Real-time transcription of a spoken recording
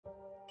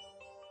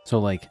So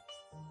like a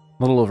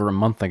little over a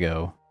month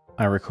ago,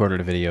 I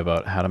recorded a video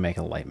about how to make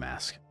a light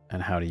mask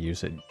and how to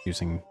use it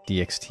using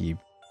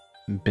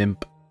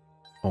DXTBMP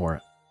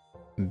or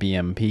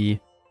BMP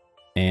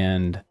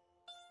and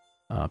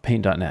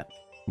paintdotnet.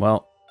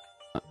 Well,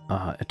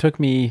 it took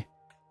me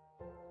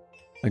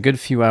a good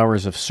few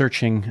hours of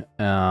searching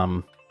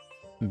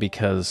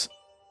because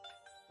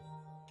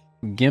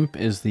GIMP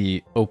is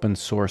the open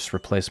source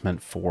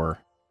replacement for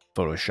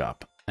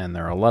Photoshop, and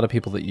there are a lot of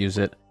people that use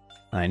it.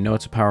 And I know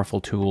it's a powerful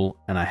tool,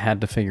 and I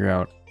had to figure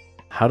out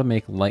how to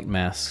make light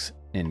masks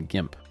in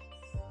GIMP.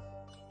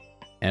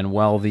 And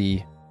while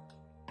the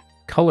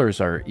colors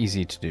are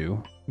easy to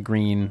do,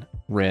 green,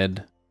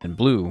 red, and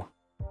blue,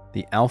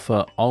 the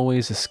alpha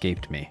always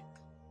escaped me.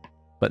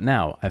 But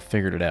now I've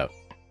figured it out,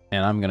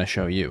 and I'm going to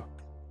show you.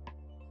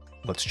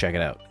 Let's check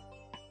it out.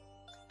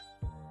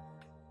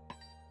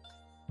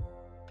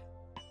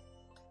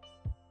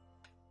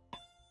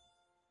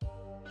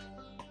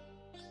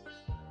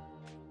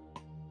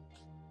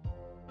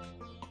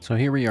 So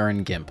here we are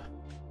in GIMP.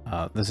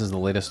 This is the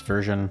latest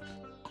version,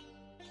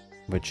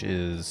 which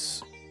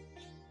is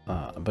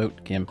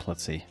about GIMP,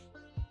 let's see,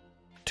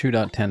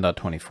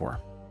 2.10.24.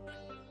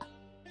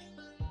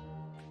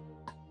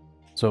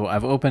 So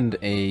I've opened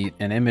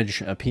an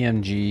image, a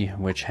PNG,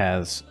 which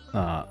has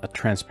a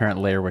transparent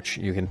layer, which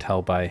you can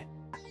tell by,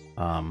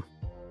 or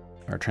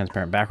a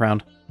transparent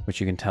background, which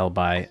you can tell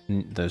by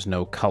there's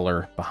no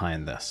color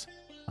behind this.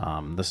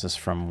 This is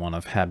from one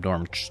of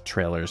Habdorm's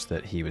trailers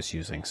that he was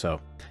using.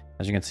 So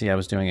as you can see, I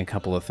was doing a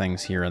couple of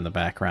things here in the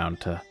background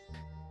to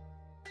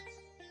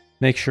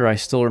make sure I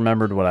still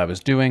remembered what I was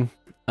doing.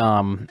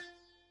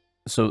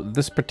 So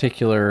this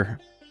particular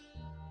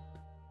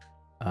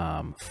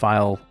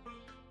file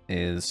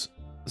is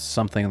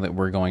something that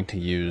we're going to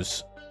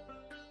use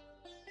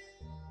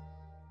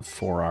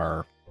for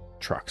our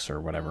trucks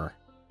or whatever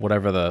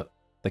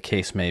the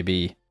case may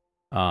be.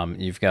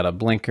 You've got a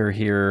blinker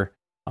here,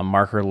 a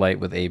marker light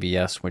with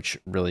ABS, which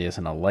really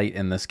isn't a light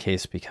in this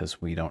case because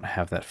we don't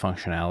have that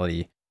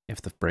functionality. If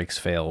the brakes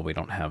fail, we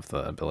don't have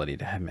the ability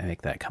to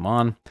make that come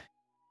on.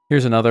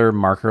 Here's another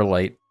marker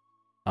light.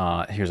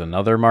 Here's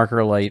another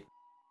marker light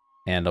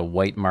and a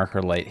white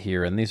marker light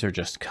here. And these are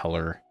just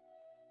color,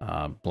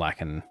 black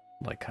and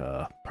like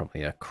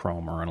probably a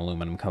chrome or an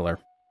aluminum color.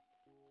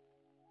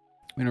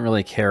 We don't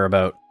really care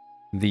about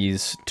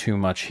these too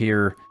much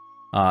here.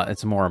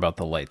 It's more about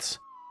the lights.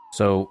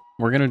 So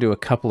we're going to do a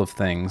couple of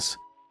things.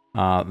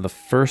 The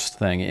first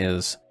thing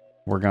is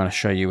we're going to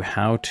show you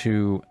how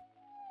to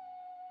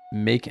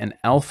make an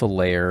alpha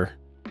layer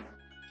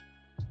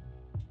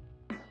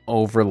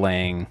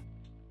overlaying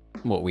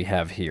what we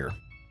have here.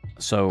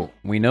 So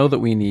we know that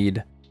we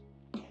need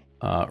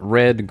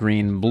red,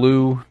 green,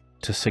 blue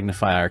to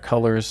signify our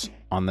colors.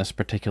 On this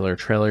particular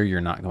trailer,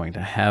 you're not going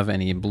to have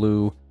any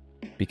blue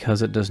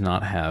because it does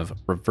not have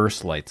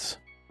reverse lights.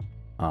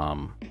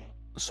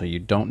 So you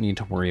don't need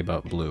to worry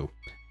about blue.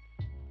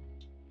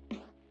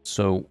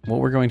 So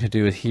what we're going to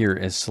do here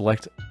is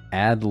select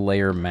Add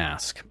Layer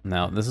Mask.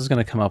 Now this is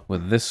going to come up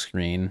with this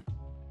screen,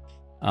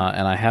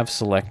 and I have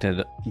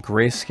selected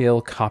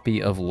Grayscale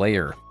Copy of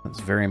Layer.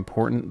 That's very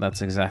important.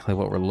 That's exactly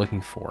what we're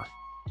looking for.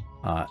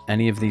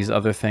 Any of these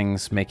other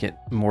things make it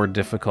more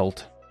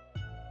difficult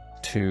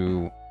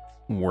to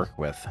work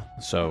with.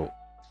 So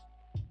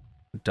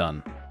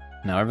done.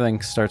 Now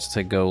everything starts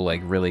to go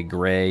like really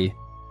gray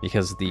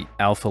because the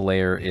alpha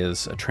layer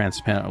is a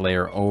transparent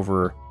layer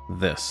over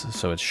this,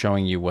 so it's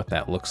showing you what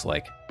that looks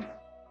like.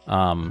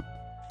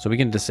 So we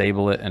can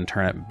disable it and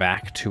turn it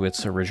back to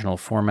its original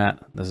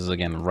format. This is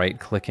again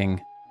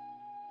right-clicking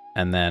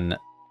and then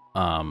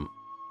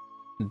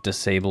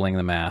disabling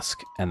the mask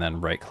and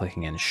then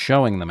right-clicking and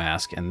showing the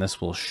mask, and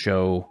this will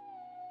show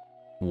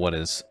what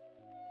is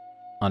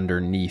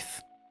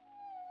underneath,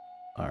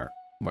 or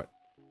what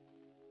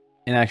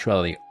in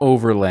actuality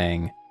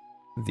overlaying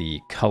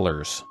the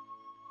colors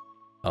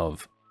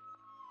of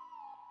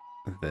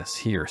this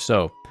here.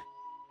 So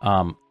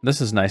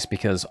this is nice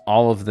because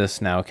all of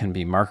this now can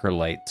be marker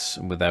lights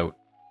without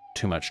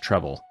too much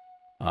trouble.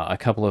 A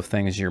couple of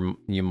things you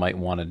might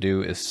want to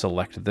do is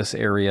select this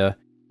area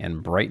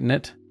and brighten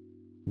it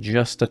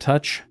just a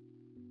touch.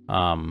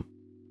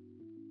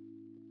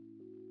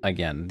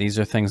 Again, these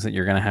are things that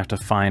you're going to have to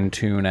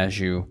fine-tune as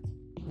you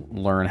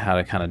learn how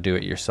to kind of do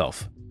it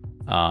yourself,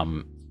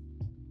 and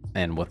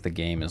what the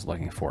game is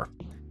looking for.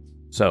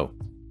 So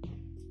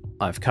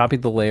I've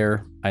copied the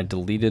layer. I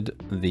deleted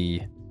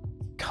the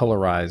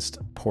colorized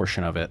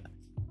portion of it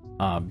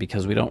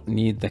because we don't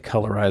need the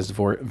colorized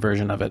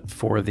version of it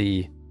for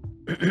the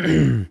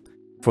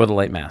for the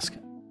light mask,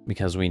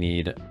 because we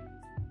need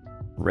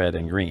red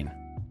and green,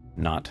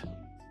 not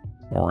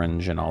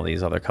orange and all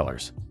these other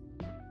colors.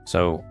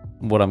 So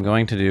what I'm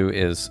going to do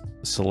is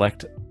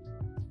select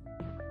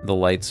the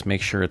lights,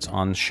 make sure it's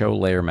on Show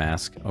Layer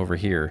Mask over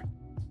here.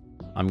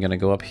 I'm going to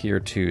go up here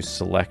to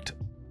select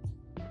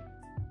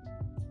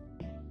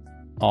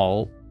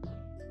all,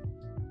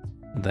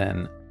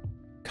 then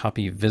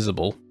copy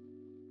visible,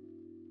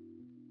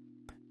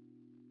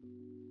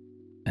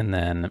 and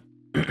then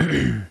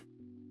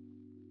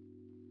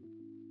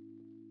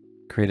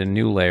create a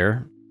new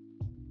layer.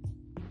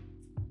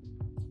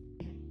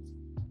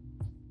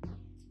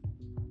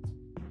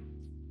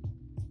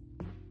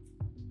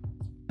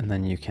 And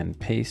then you can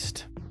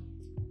paste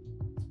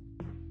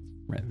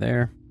right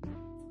there.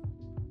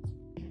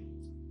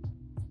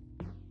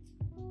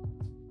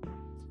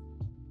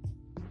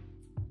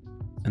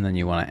 And then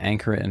you want to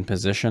anchor it in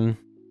position.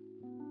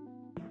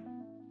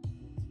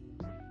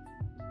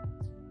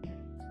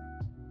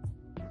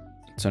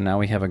 So now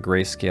we have a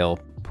grayscale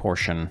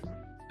portion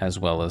as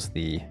well as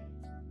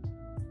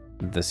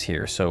this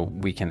here. So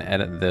we can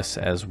edit this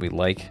as we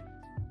like.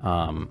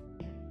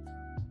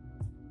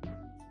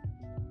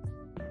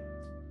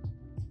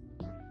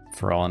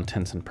 For all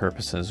intents and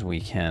purposes, we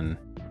can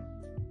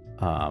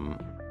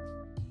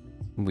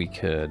we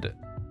could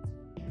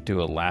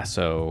do a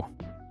lasso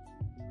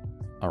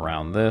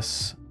around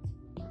this.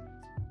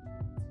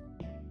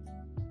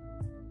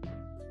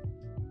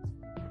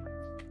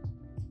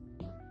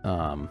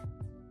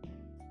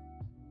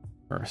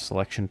 Or a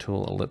selection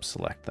tool, ellipse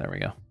select. There we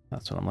go.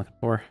 That's what I'm looking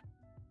for.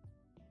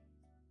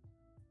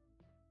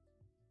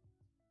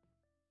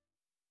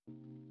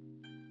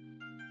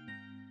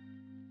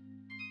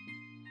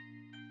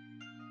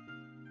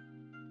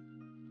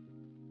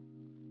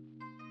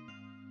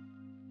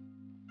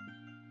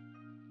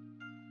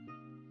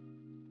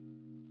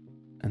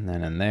 And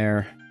then in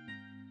there,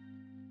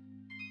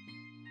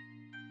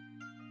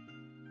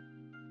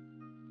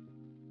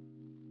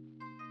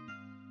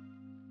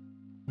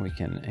 we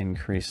can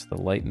increase the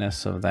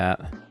lightness of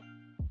that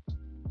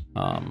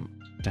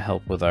to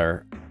help with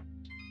our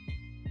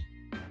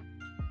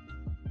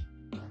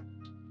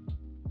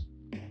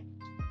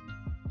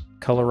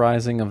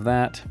colorizing of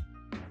that.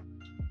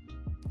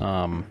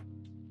 Now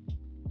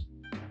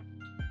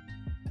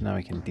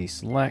we can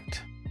deselect.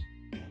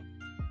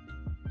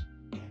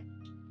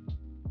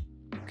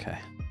 Okay.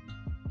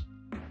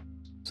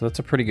 So that's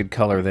a pretty good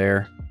color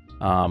there.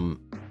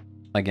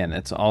 Again,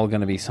 it's all going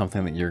to be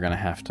something that you're going to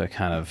have to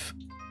kind of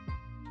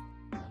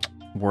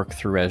work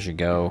through as you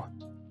go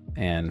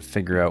and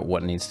figure out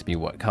what needs to be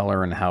what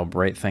color and how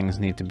bright things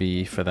need to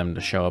be for them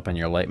to show up in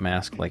your light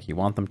mask like you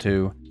want them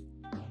to.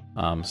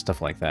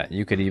 Stuff like that.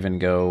 You could even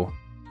go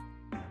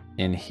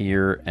in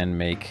here and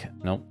make,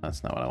 nope,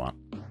 that's not what I want.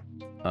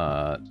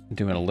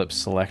 Do an ellipse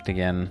select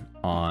again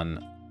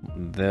on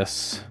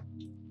this,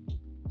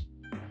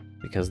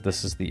 because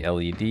this is the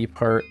LED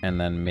part, and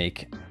then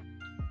make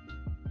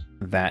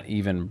that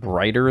even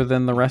brighter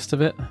than the rest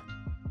of it.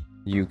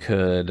 You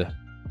could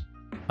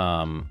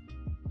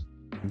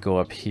go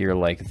up here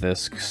like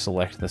this,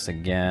 select this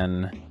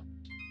again,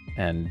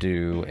 and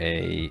do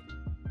a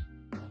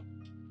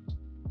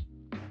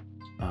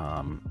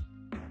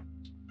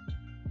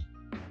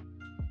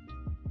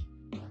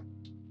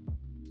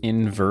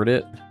invert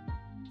it.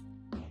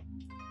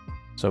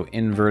 So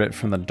invert it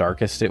from the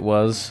darkest it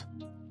was,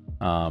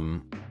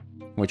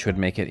 which would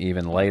make it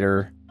even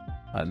lighter.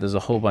 There's a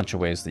whole bunch of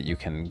ways that you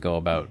can go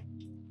about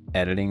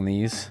editing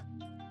these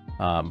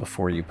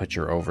before you put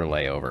your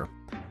overlay over.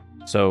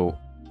 So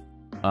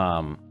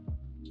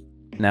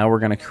now we're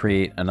going to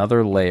create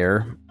another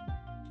layer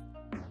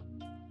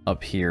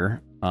up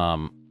here.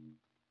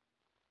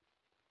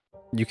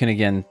 You can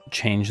again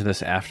change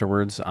this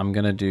afterwards. I'm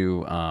going to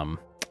do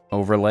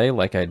overlay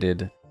like I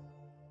did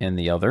in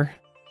the other.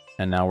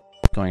 And now we're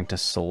going to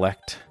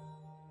select,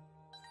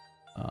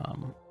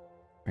 we're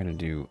going to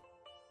do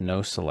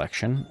no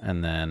selection,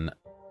 and then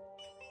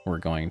we're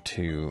going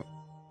to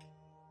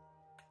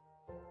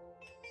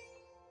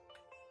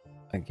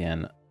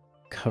again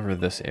cover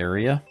this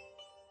area.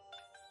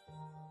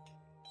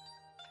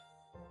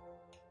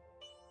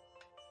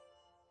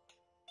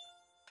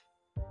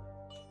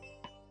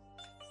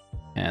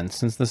 And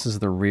since this is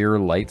the rear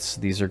lights,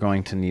 these are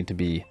going to need to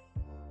be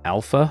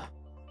alpha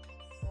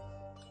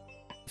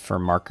for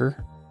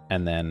marker,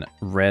 and then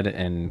red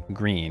and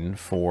green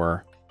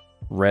for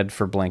red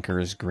for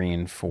blinkers,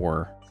 green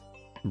for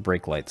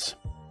brake lights.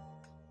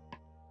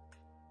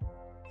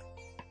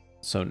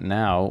 So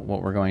now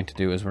what we're going to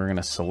do is we're going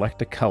to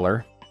select a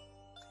color,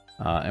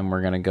 and we're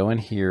going to go in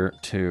here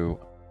to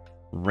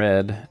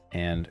red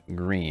and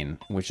green,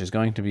 which is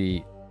going to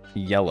be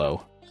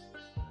yellow.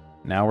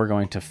 Now we're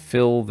going to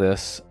fill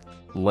this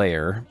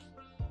layer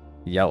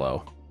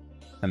yellow,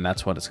 and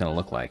that's what it's going to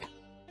look like.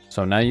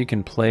 So now you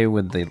can play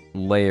with the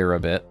layer a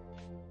bit,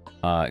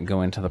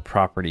 go into the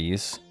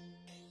properties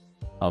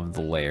of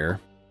the layer,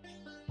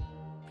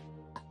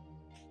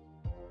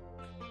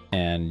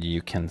 and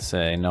you can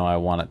say, no, I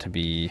want it to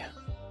be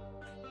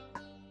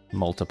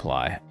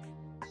multiply.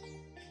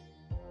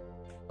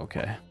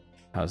 Okay,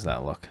 how's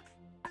that look?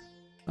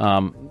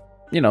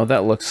 You know,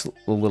 that looks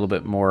a little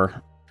bit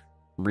more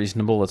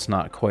reasonable. It's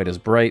not quite as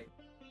bright.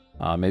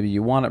 Maybe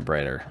you want it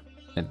brighter.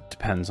 It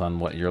depends on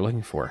what you're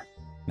looking for.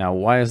 Now,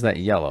 why is that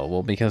yellow?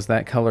 Well, because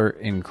that color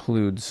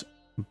includes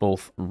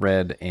both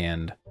red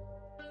and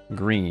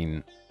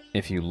green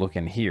if you look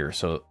in here.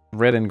 So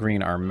red and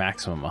green are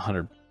maximum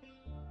 100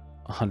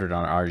 on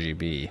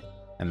RGB,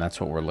 and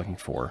that's what we're looking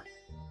for.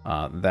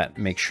 That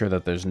makes sure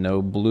that there's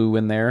no blue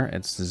in there.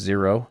 It's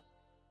 0.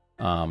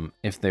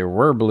 If there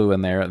were blue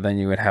in there, then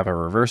you would have a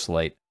reverse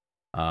light,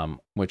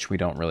 which we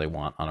don't really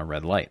want on a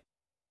red light.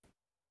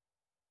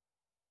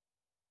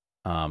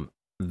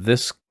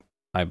 This,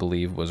 I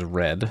believe, was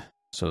red.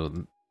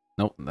 So,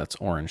 nope, that's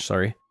orange,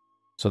 sorry.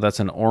 So that's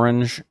an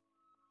orange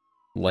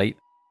light.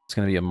 It's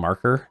going to be a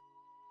marker.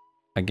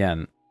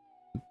 Again,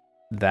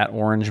 that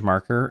orange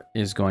marker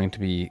is going to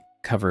be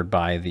covered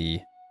by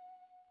the,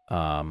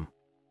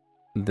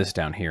 this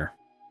down here,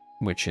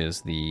 which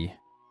is the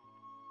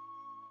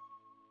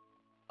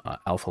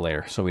alpha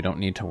layer. So we don't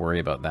need to worry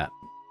about that.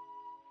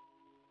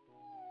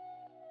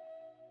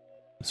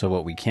 So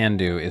what we can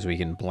do is we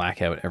can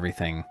black out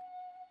everything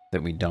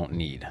that we don't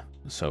need.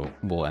 So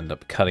we'll end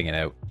up cutting it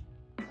out.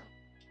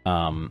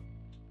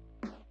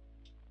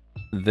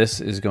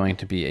 This is going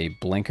to be a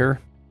blinker.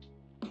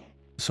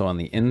 So on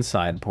the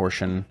inside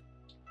portion,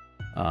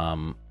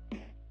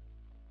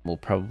 we'll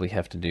probably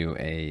have to do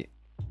a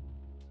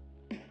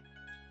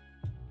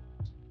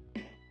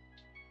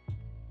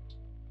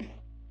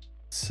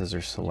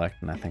scissor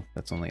select, and I think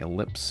that's only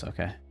ellipse.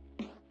 Okay.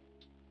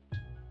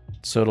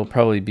 So it'll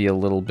probably be a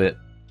little bit,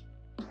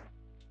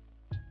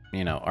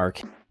 you know,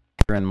 arcane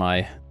in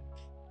my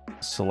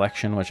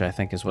selection, which I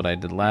think is what I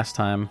did last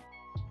time.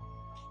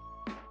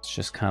 It's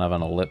just kind of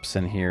an ellipse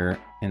in here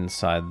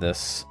inside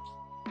this.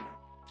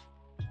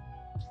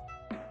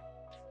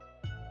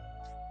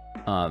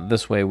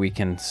 This way we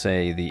can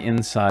say the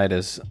inside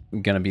is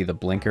going to be the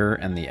blinker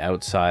and the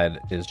outside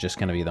is just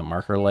going to be the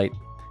marker light.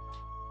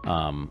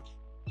 And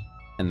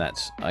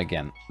that's,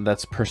 again,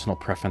 that's personal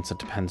preference. It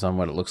depends on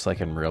what it looks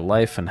like in real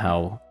life and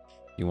how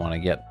you want to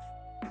get,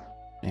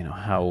 you know,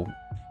 how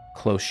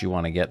close you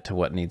want to get to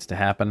what needs to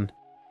happen.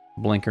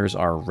 Blinkers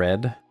are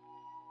red.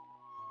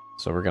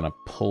 So we're going to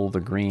pull the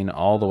green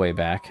all the way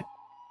back.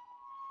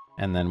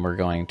 And then we're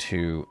going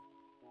to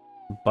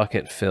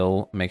bucket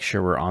fill, make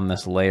sure we're on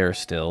this layer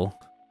still.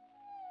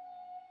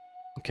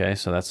 Okay,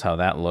 so that's how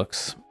that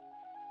looks.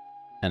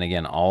 And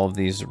again, all of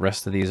these,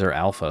 rest of these are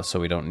alpha, so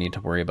we don't need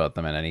to worry about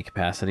them in any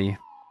capacity.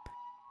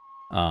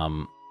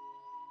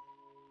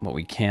 What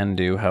we can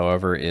do,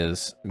 however,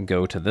 is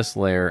go to this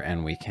layer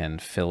and we can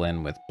fill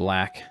in with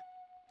black.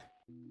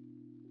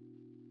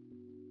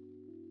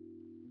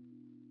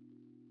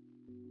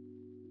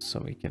 So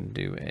we can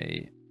do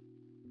a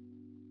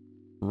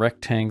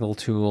rectangle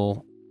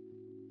tool,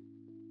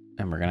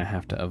 and we're going to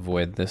have to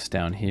avoid this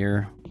down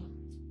here.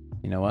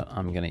 You know what?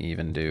 I'm going to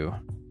even do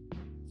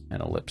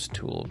an ellipse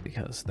tool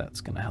because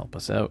that's going to help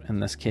us out in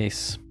this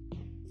case.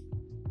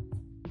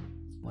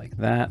 Like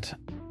that.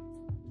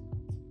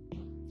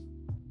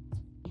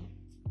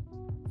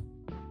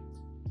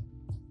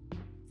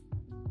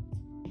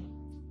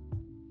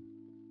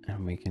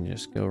 And we can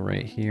just go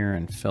right here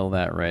and fill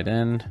that right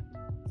in.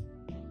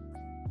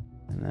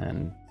 And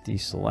then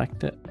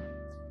deselect it.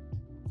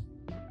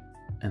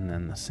 And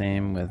then the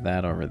same with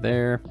that over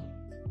there.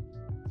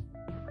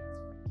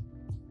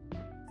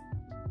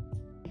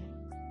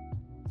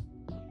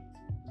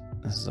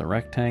 This is a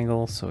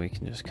rectangle, so we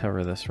can just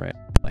cover this right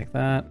like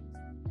that.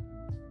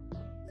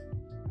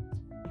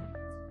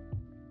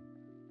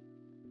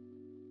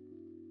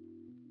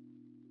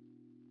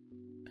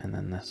 And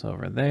then this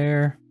over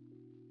there.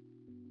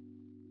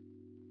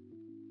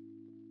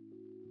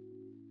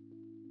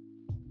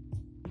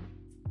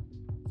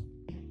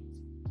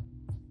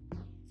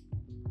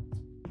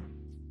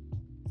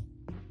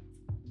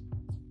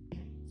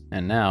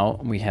 And now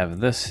we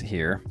have this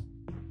here,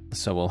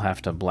 so we'll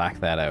have to black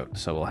that out.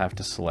 So we'll have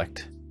to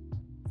select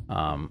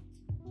the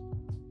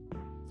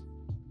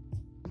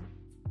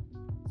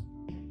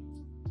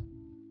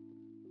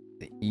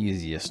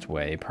easiest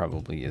way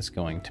probably is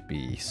going to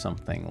be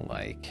something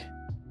like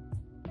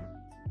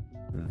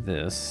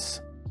this.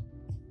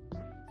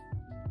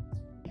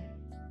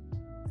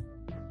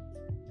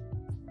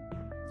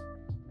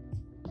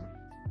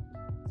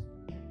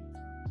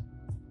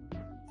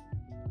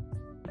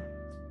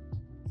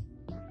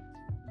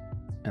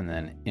 And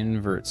then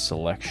invert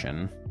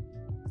selection.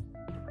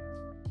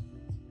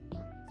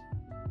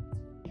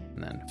 And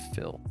then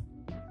fill.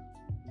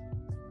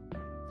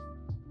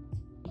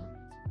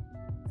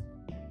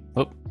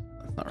 Oh,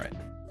 that's not right.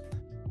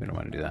 We don't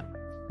want to do that.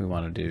 We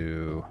want to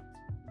do...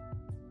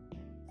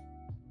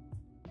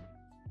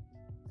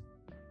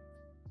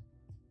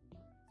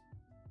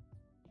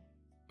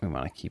 We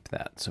want to keep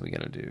that, so we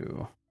got to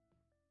do...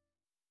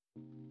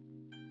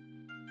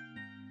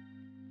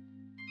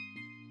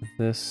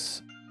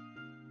 this...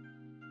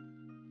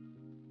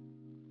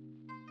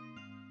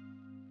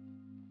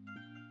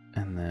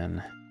 And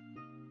then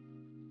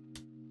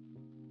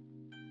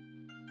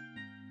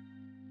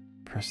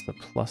press the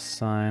plus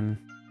sign.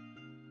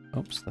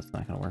 Oops, that's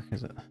not going to work,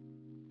 is it?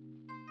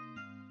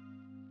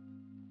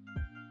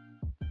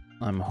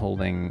 I'm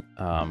holding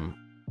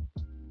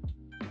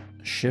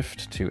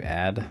Shift to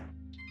add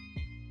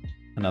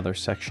another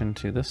section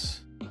to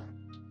this.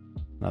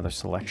 Another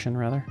selection,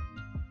 rather.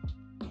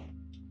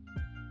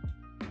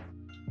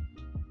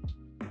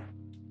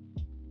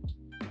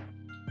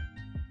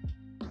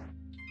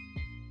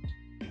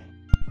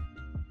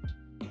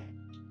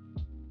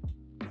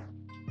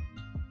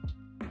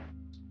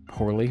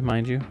 Poorly,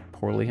 mind you.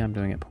 Poorly, I'm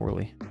doing it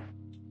poorly.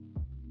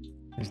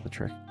 Here's the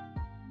trick.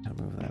 I'll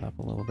move that up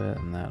a little bit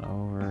and that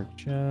over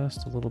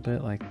just a little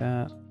bit like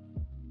that.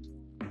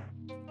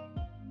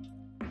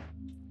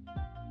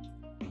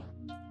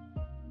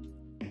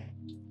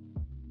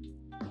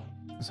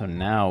 So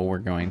now we're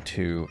going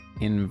to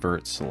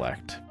invert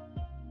select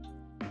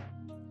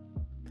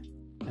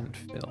and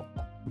fill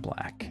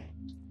black.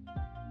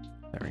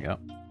 There we go.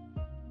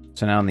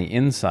 So now on the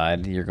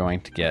inside, you're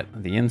going to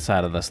get the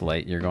inside of this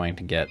light, you're going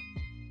to get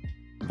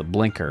the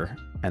blinker,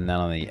 and then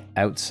on the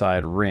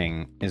outside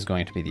ring is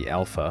going to be the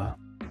alpha,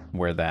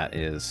 where that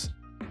is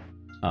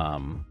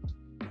going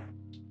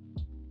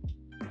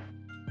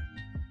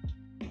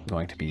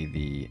to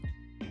be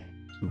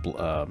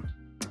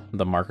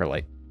the marker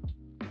light.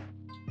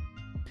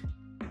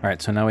 All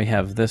right, so now we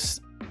have this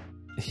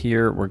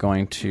here. We're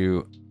going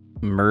to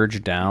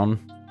merge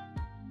down.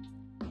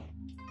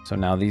 So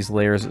now these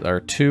layers are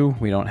 2.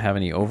 We don't have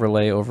any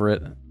overlay over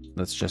it.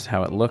 That's just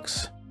how it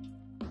looks.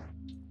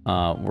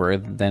 We're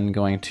then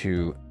going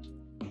to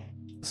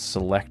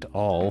select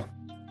all,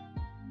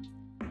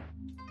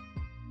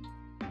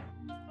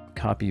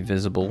 copy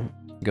visible,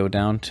 go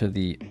down to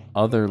the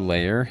other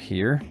layer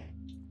here,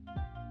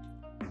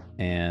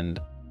 and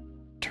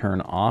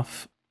turn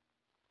off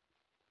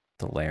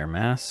the layer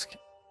mask.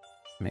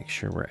 Make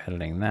sure we're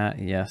editing that.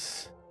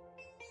 Yes.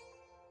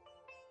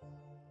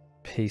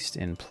 Paste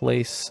in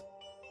place.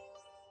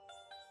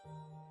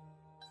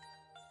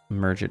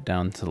 Merge it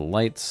down to the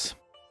lights.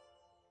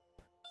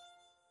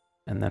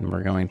 And then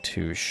we're going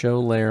to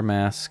show layer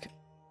mask.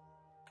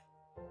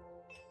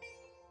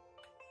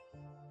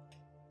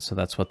 So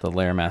that's what the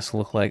layer mask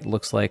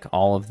looks like.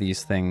 All of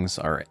these things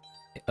are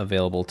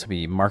available to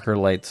be marker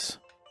lights.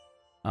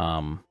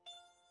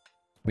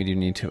 We do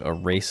need to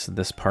erase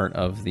this part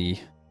of the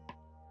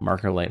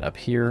marker light up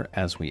here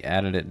as we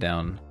added it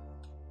down,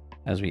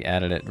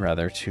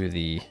 rather to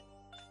the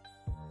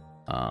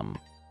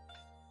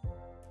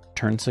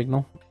turn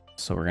signal.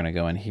 So we're gonna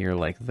go in here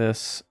like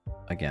this.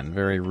 Again,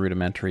 very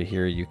rudimentary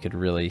here. You could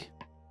really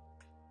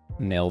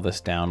nail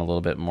this down a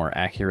little bit more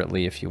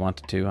accurately if you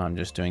wanted to. I'm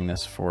just doing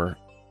this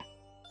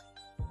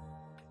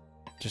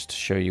just to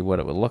show you what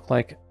it would look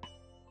like.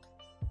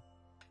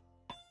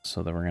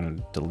 So then we're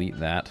gonna delete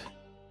that.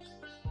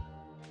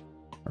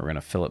 We're going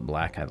to fill it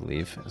black, I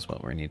believe, is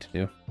what we need to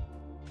do.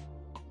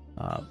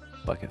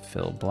 Bucket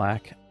fill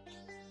black.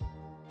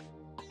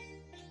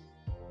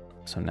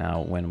 So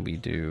now when we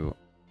do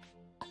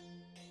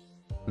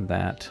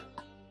that,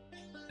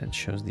 it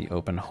shows the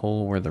open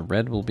hole where the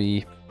red will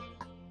be.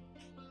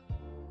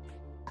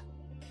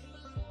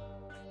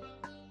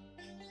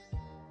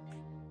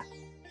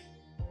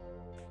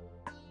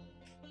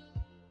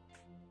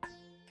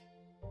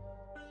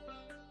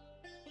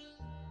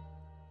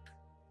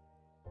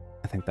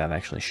 I think that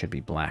actually should be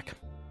black.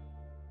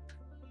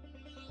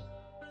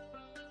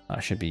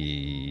 Should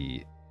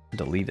be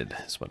deleted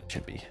is what it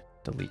should be.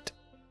 Delete,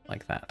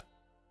 like that.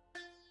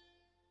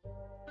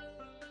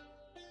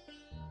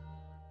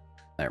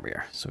 There we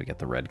are. So we get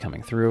the red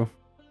coming through.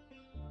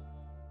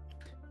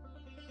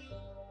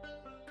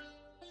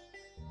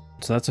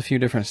 So that's a few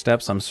different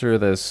steps. I'm sure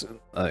there's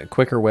a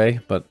quicker way,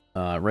 but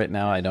right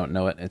now I don't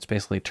know it. It's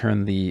basically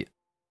turn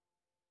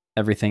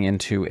everything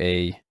into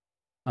a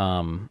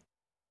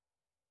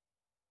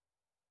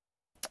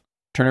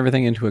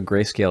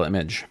grayscale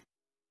image.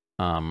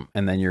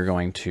 And then you're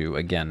going to,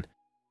 again,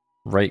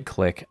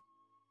 right-click,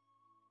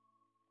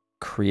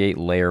 create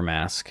layer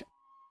mask,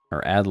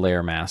 or add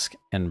layer mask,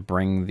 and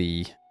bring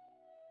the...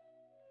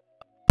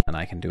 And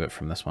I can do it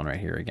from this one right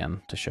here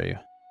again to show you.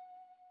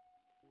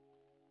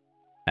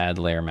 Add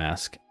layer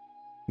mask,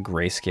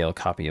 grayscale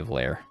copy of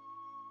layer.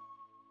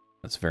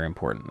 That's very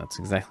important. That's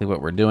exactly what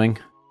we're doing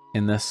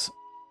in this.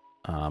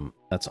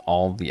 That's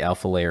all the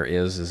alpha layer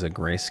is a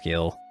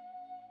grayscale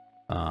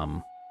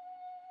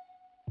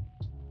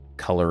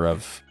color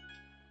of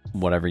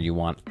whatever you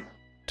want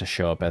to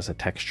show up as a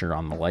texture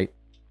on the light,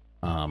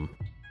 and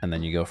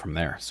then you go from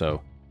there.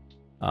 So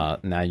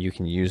now you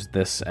can use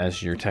this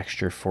as your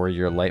texture for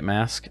your light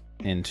mask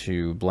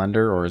into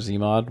Blender or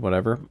Zmod,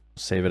 whatever.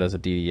 Save it as a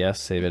DDS,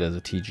 save it as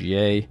a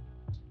TGA,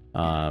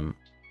 and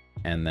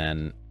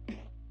then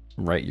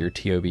write your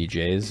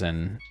TOBJs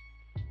and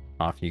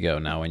off you go.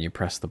 Now when you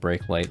press the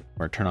brake light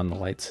or turn on the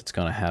lights, it's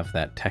going to have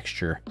that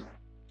texture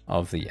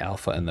of the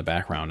alpha in the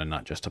background and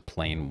not just a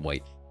plain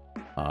white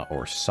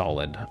or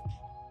solid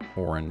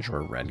orange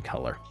or red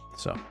color.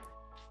 So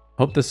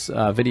hope this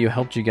video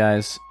helped you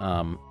guys,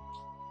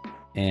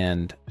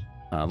 and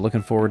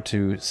looking forward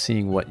to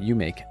seeing what you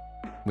make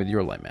with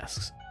your light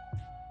masks.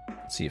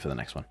 See you for the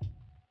next one.